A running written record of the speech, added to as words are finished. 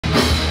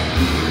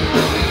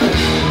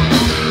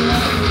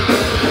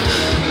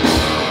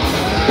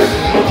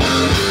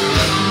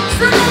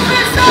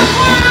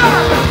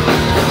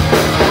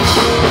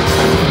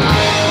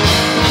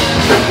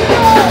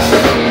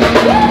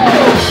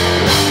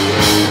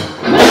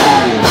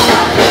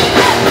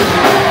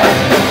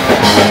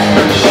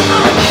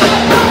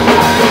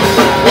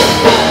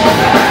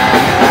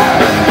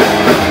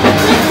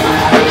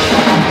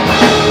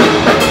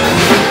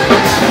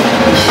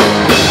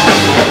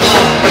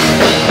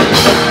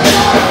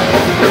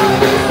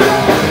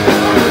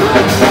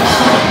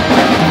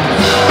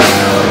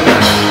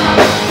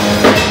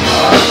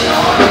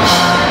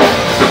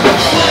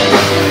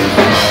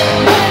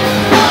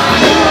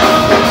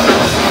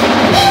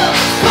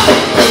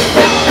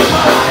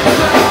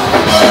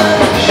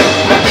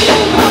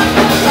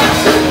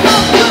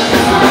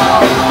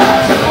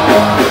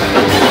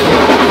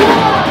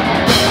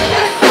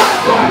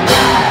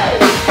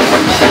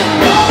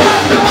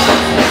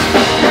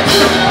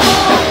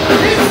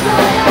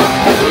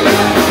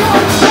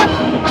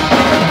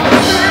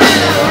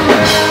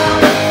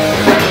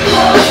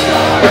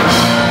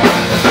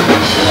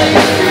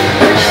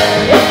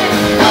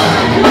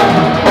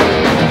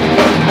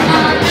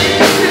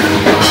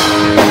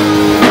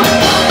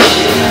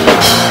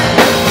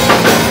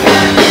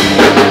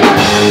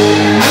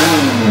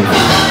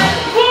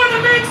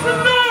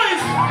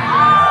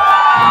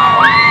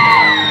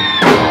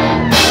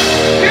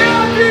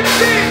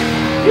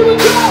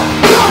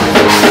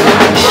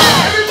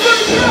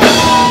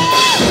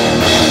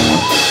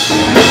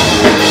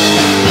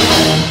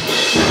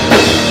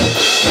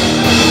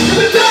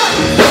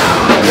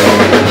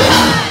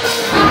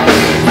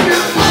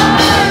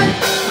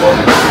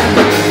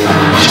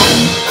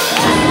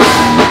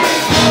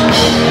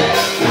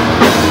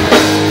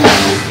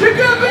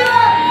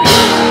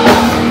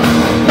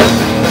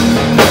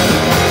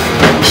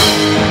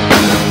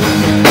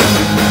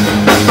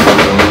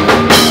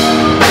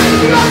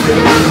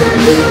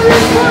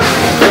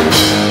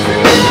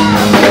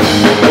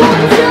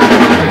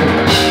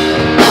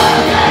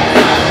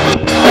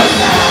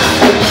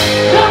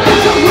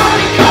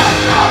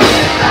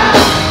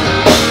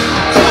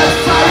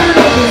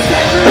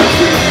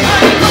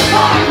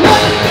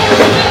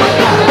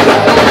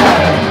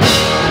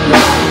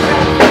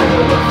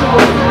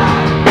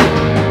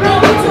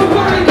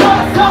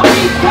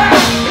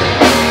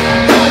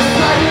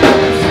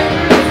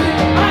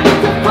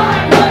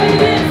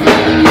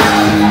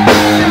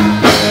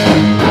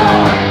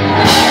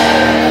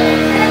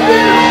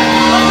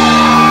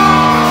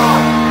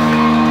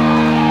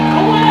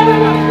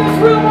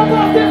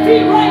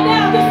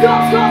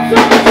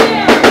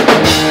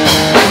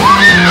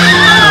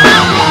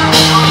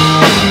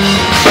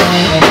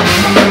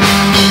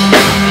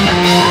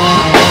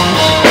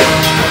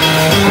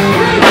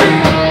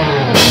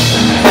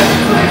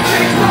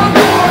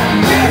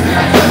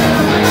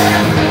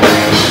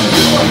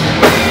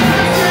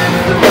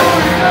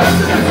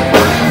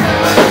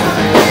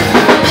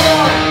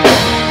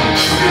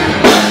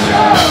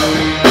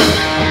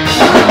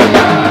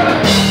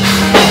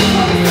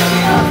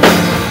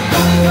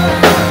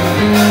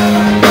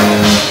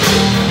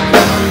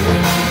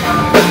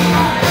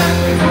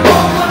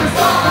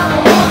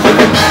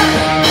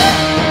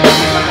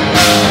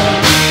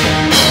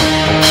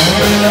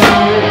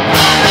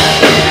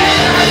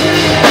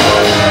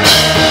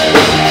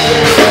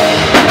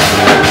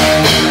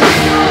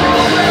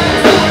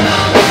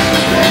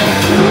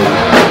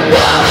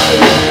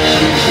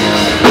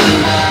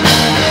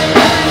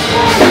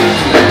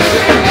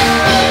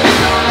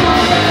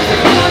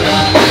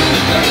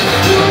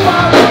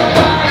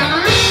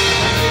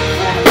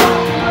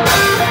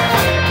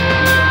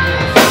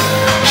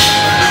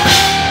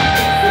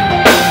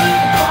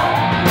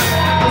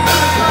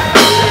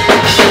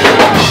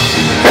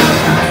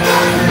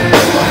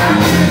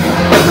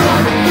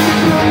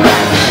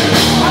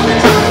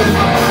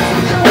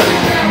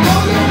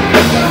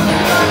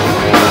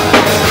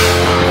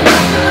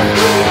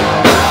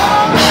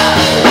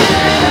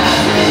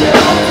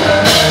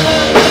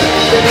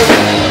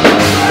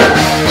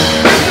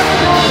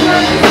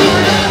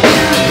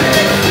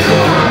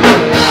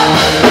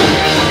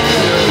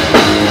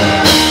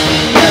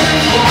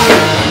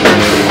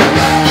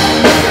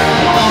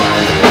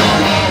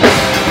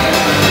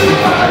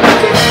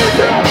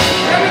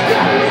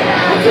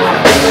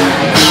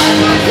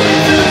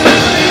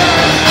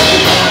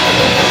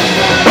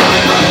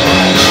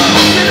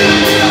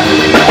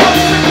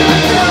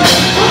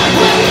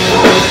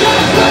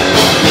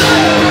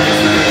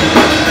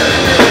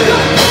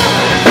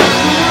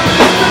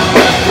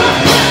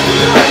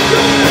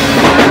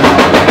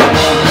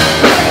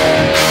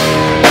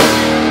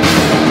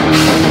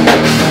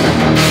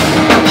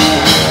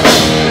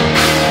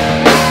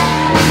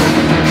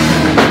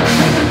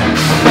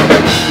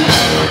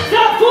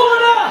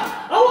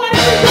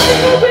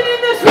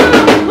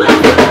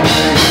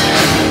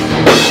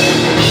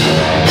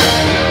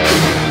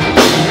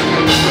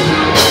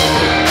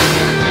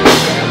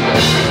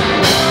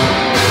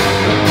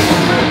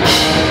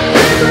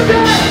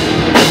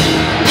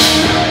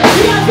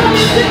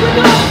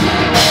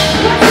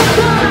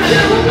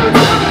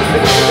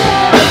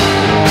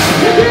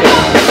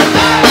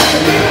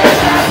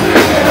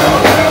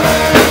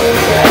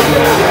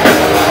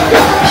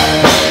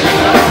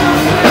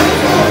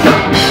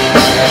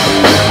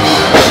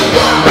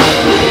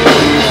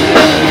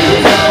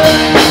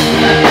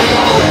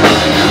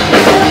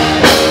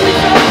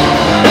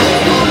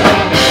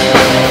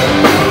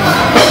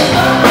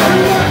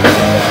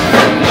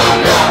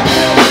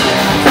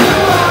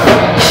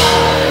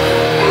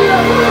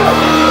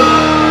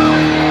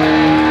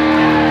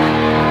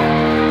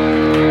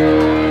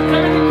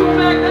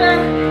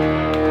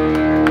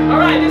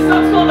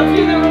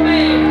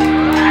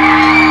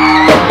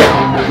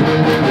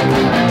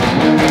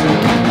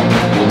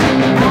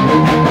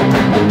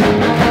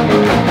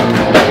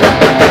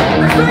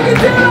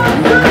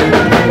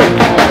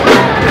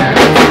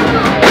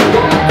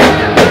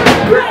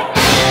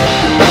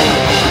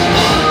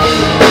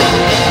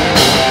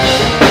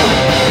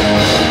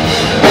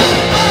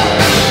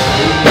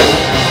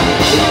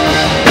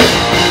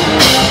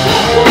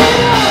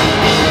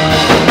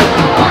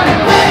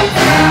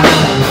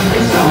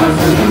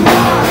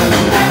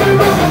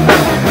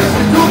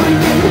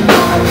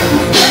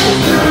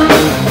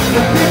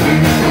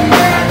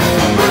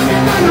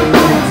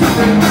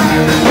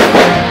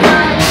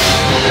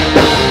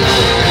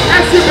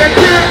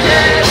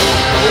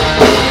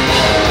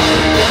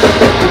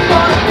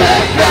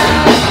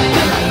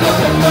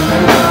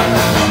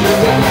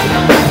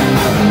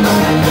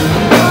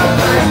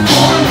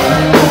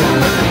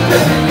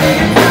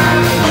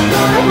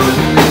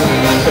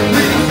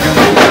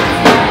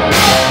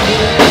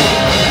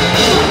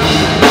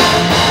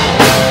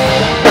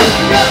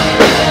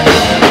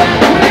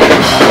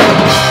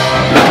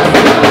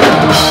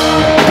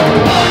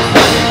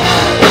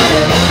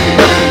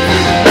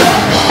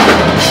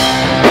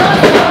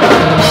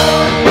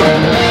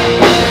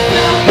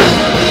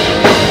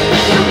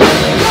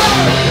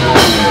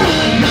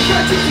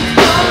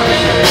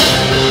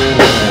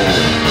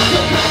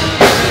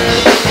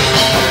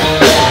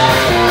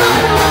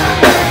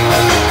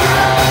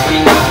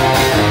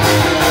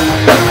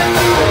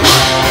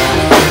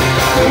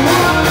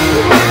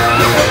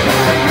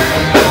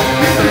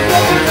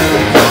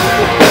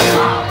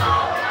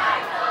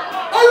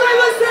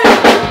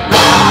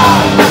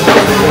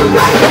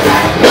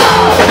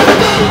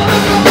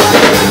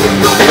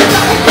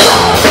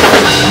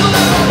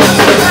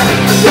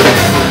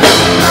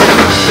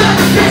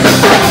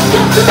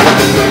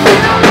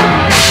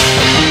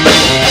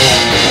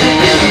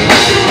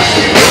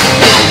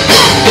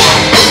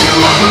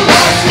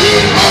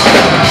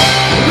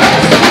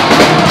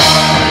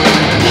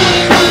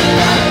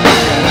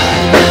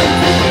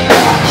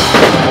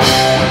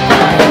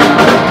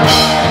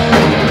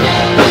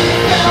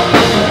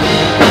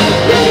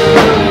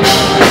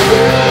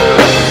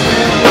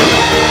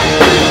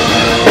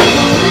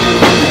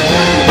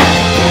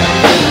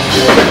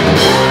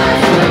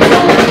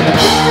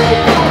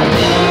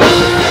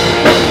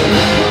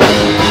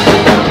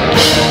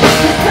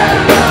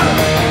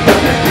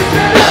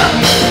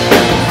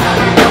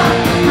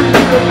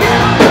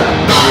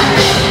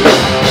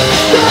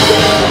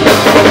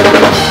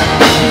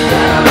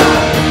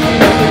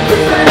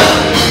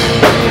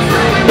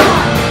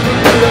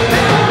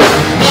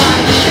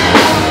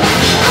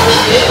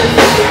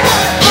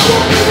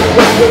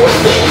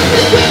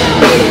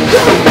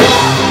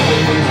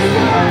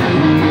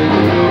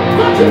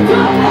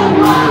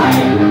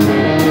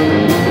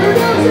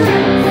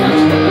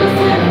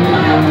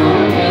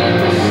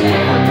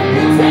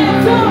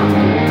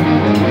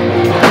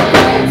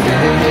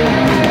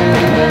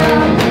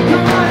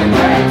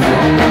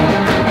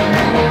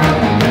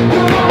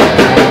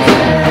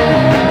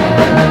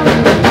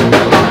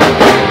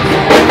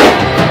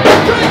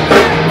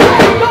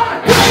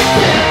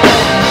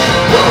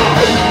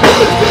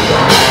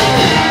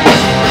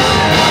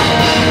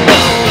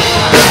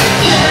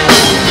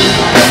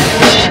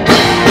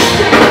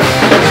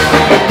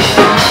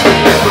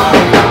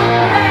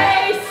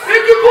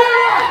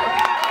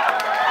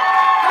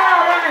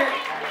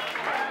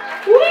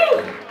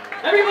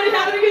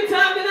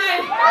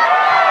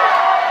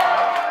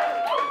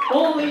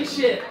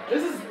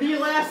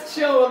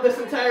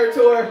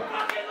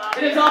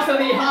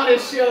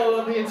show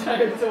of the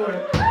entire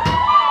tour.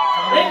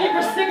 Thank you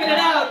for sticking it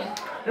out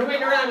and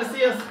waiting around to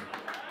see us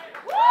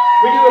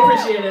We do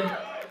appreciate it.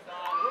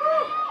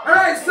 All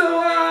right, so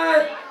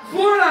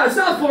Florida,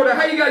 South Florida,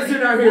 how you guys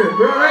doing out here?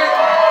 We're all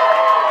right?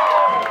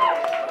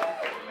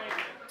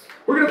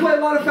 We're gonna play a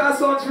lot of fast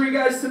songs for you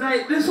guys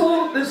tonight. This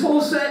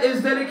whole set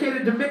is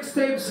dedicated to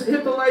mixtapes,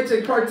 Hit the Lights,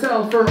 and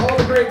Cartel for all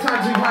the great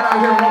times we've had out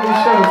here on all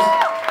these shows.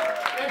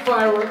 And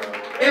fireworks.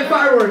 And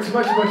fireworks,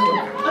 much love.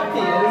 Up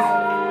he is.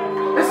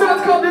 This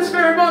song's called This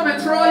Very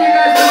Moment for all you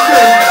guys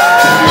listening.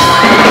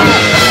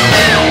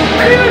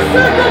 I need a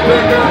circle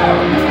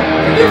picker!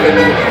 If you can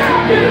make it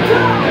happen, it's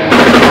all!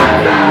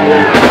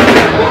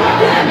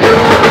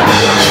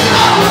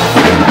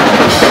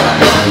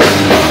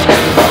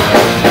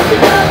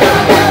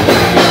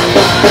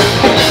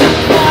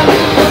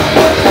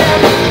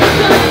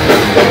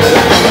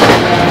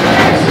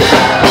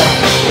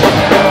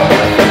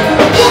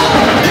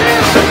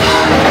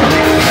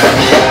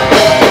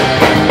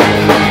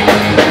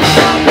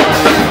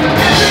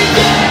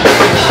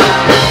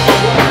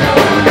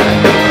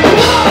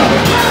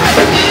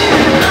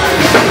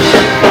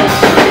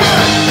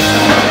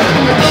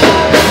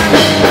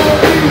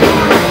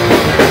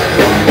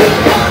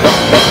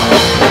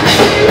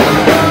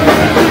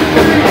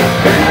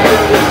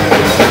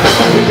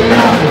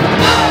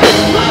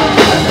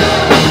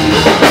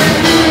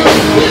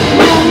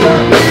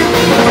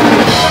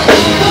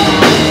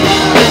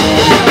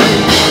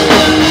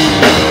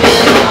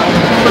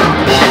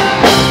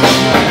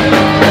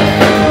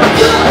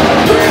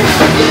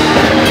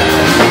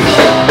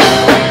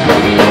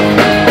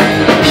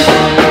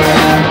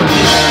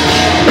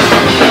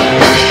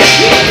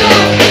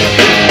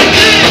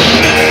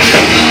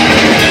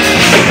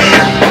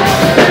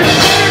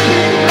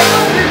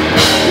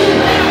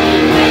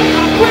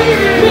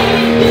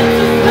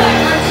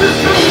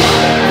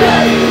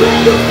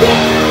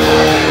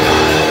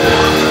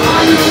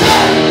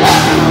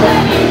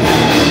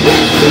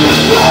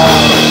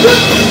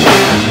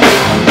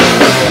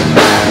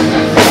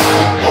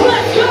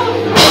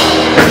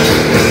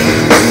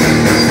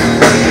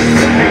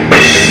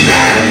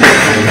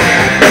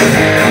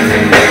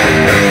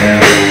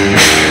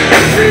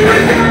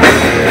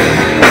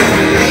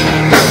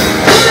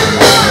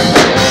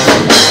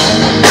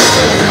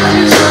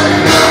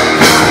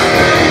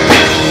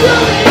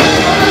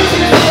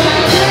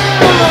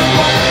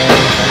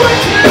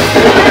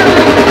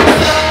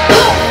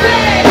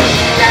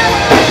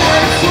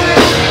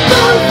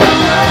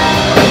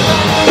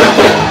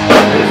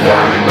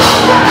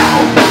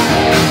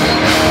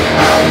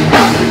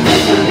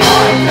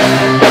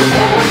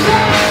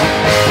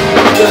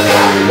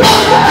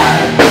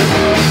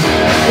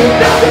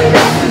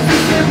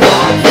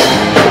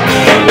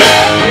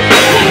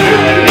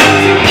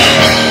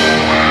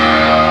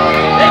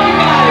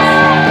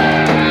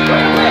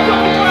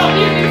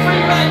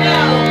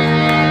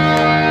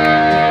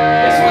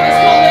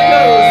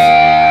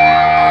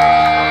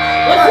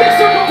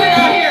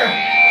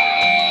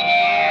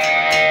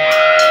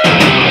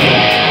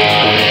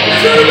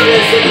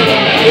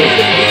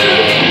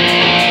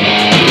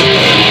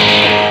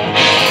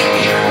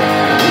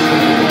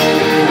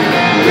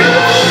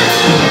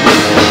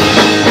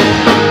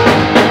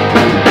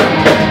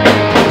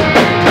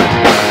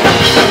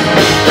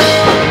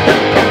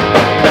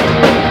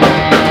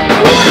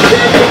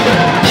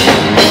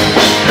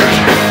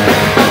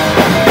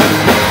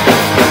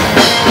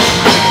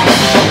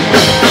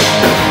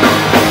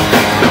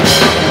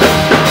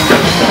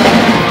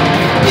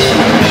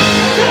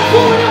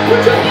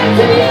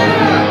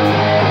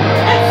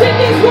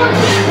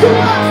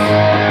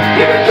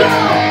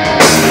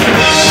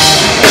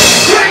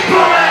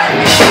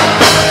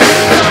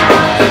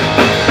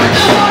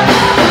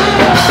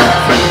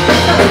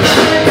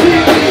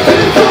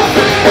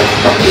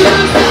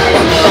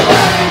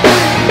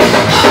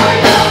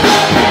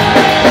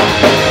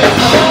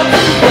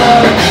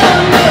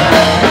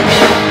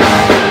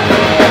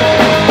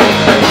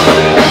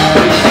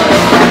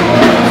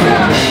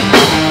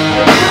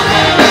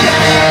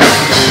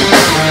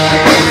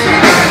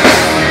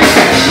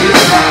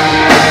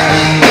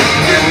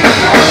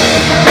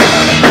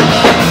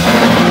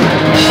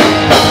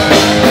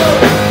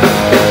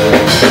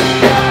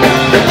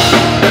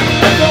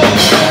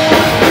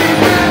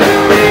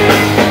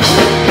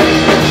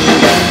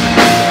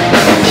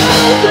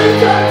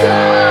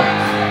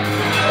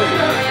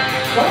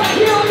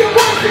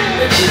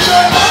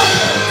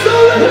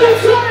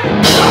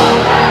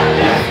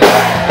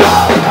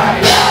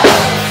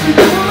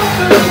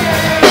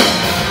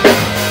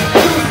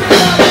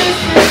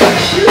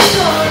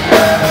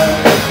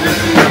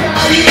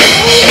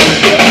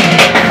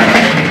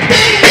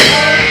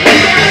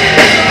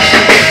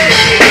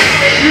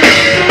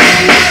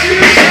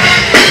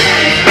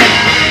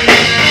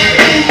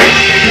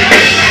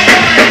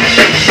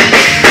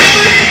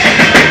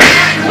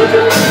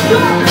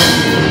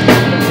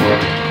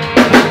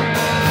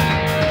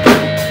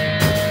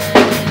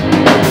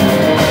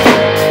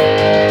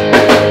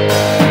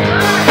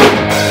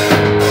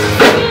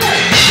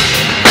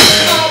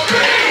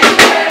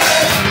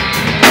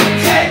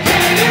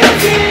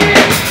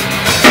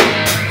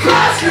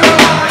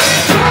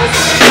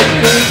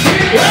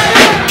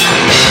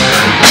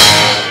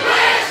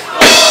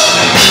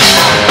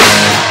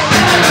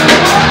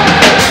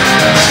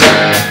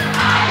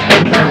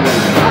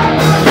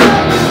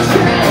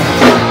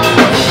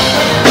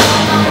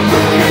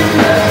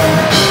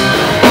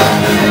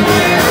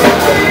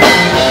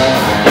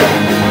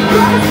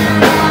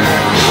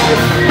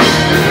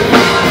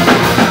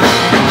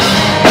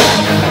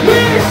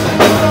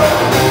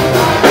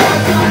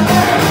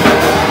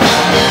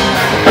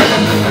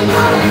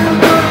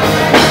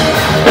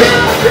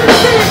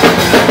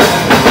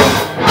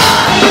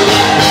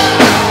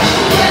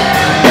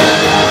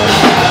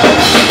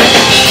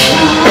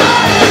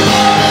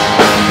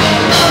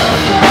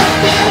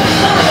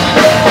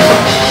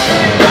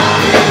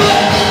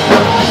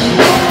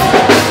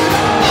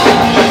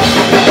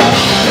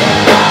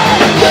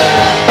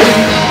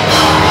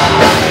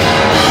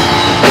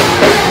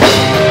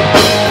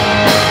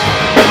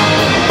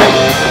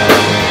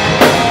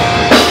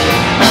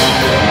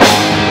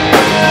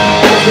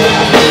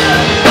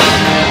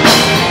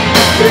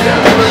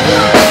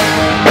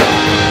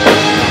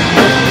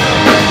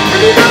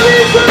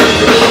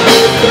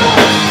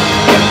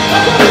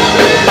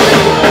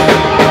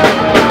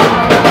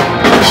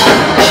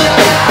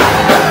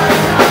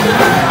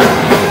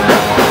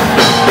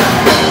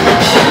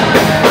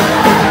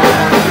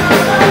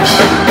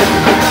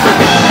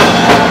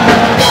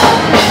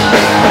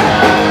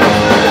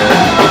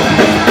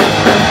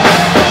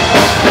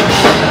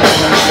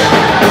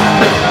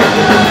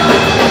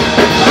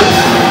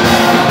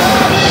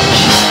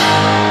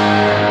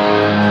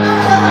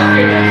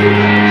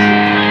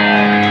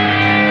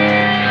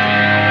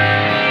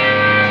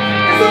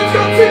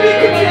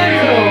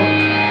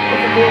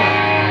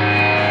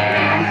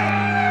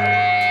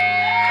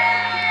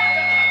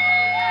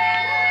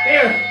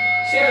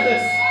 Share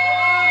this.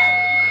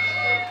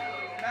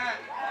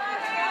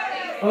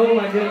 Oh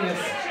my goodness.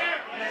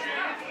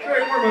 It's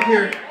very warm up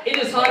here. It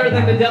is hotter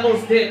than the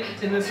devil's dick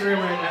in this room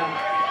right now.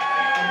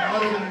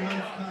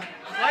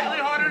 Slightly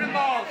harder than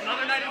balls.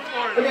 Another night in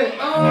Florida. Okay,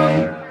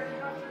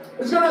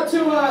 let's go out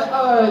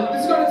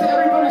to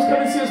everybody who's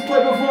come to see us play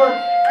before.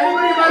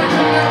 Anybody might have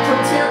come out from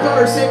Tampa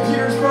or St.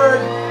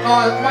 Petersburg,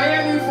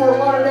 Miami, Fort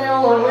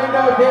Lauderdale,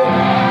 Orlando,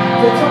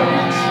 Daytona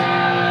Beach,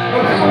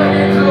 Oklahoma,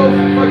 Angelo,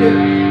 fuck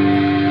it.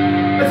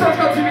 That sounds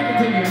called To Be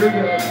Continued. Here we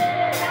go.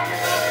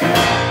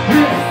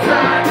 This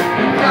time,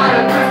 you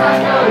gotta press my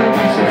button,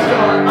 you should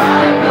start. I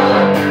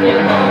love it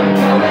won't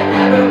go and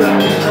never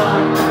running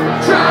on.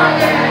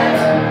 Try it,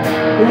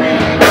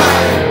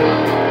 rewrite,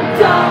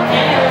 don't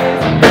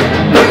end.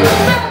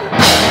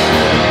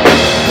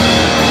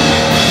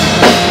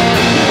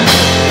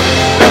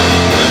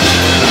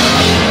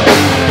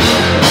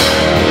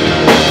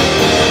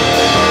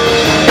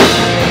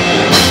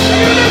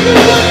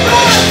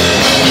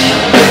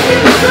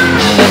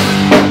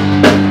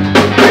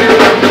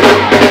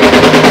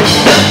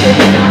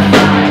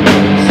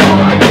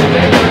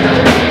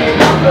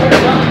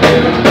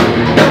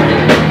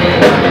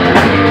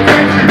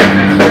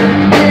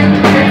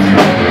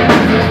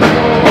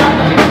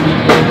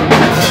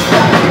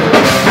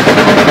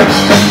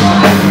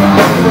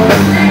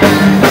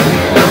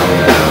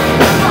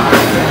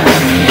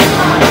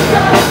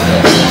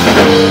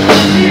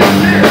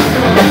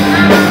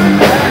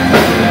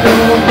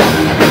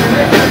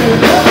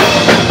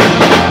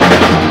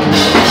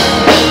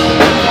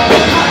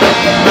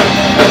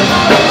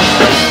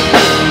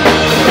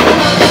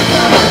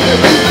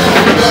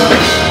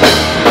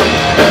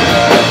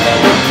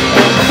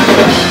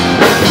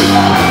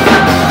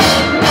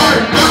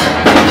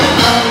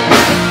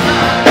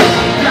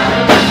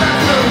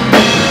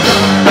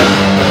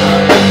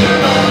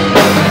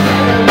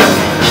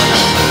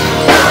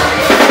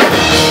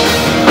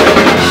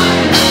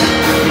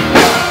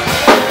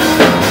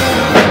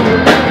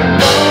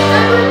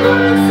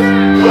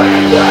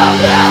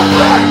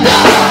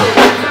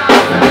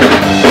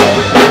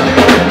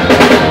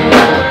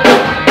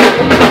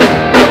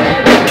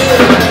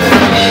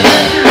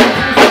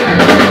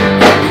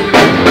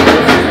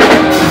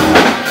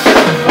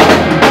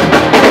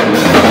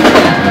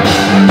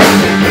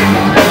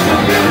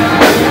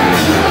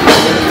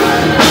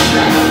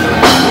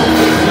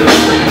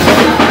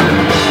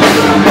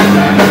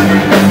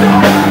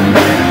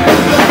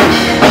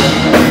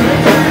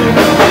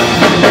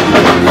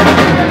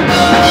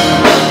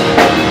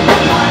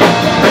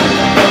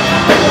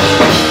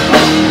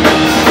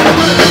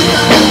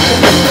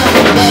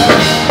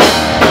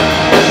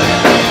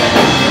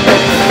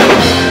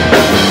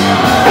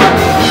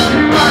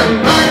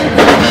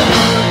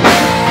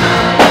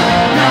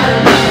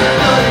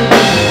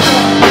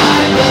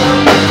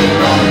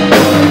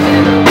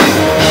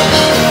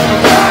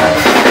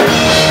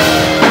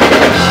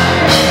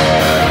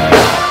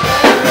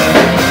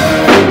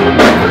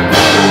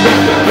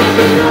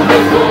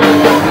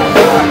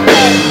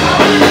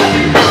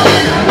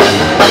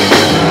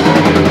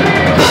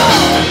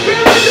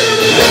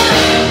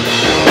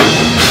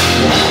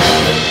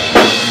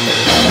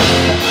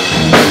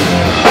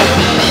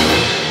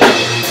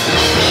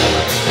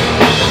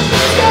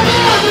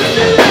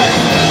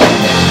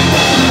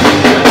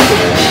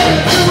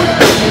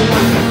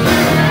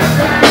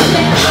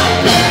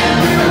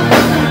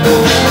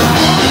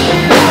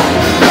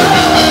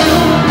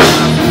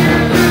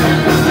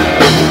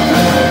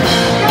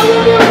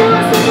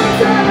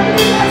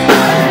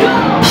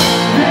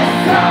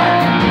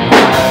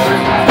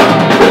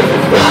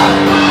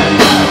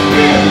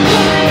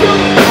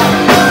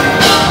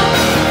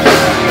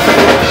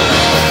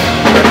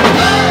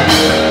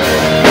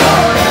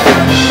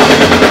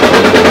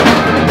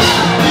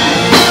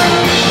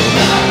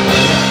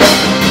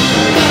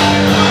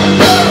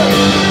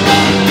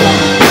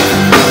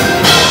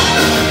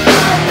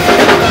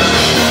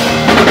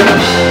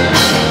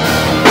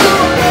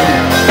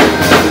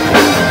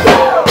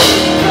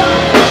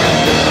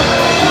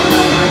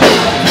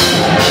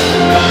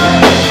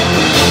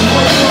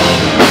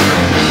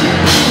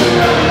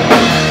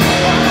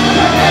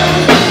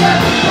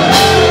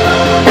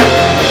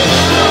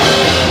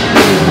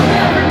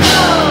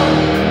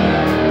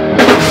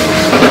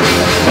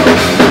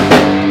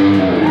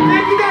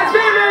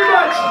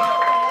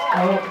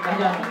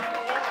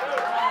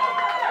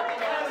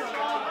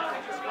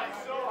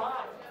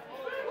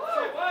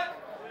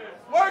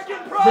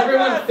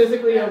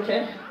 physically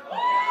okay?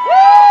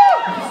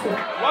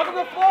 Welcome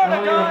to Florida,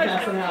 Oh, guys.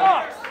 passing It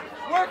out.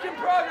 sucks. Work in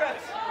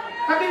progress.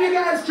 How many of you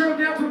guys drove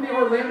down from the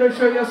Orlando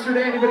show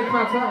yesterday? Anybody come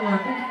out to that one?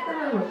 Thank you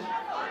very much.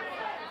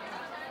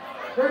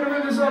 We're gonna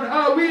move this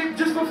on. We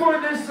just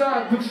before this,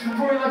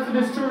 before we left for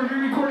this tour,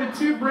 we recorded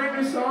 2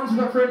 brand new songs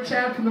with our friend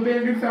Chad from the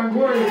band Newfound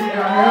Glory that we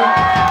got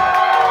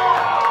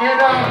here. And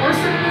we're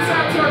sending this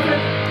out to our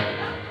friend.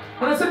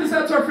 I want to send this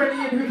out to our friend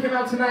Ian, who came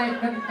out tonight,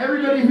 and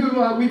everybody who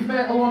we've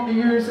met along the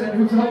years and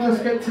who's helped us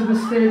get to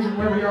this stage and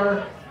where we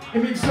are.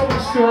 It means so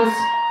much to us.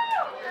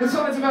 This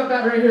song is about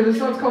that right here. This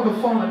song's called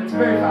The Fallen. It's a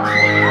very fast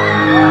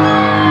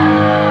one.